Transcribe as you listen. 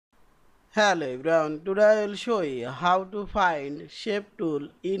Hello everyone, today I will show you how to find shape tool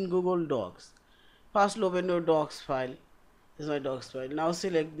in Google Docs. First open your docs file. This is my docs file. Now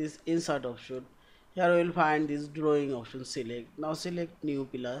select this insert option. Here we will find this drawing option, select. Now select new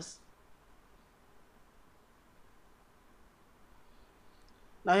plus.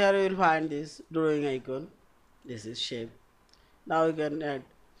 Now here we will find this drawing icon. This is shape. Now you can add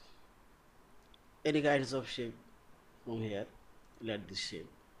any kinds of shape from here. Let this shape.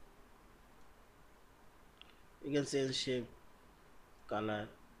 You can change shape, color,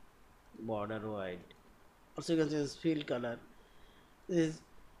 border white. Also you can change fill color. This is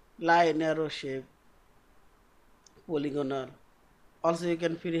line arrow shape, polygonal. Also you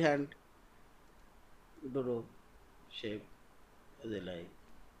can freehand draw shape as a line.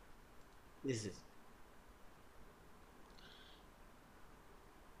 This is.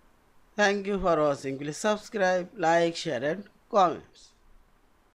 Thank you for watching. Please subscribe, like, share and comments.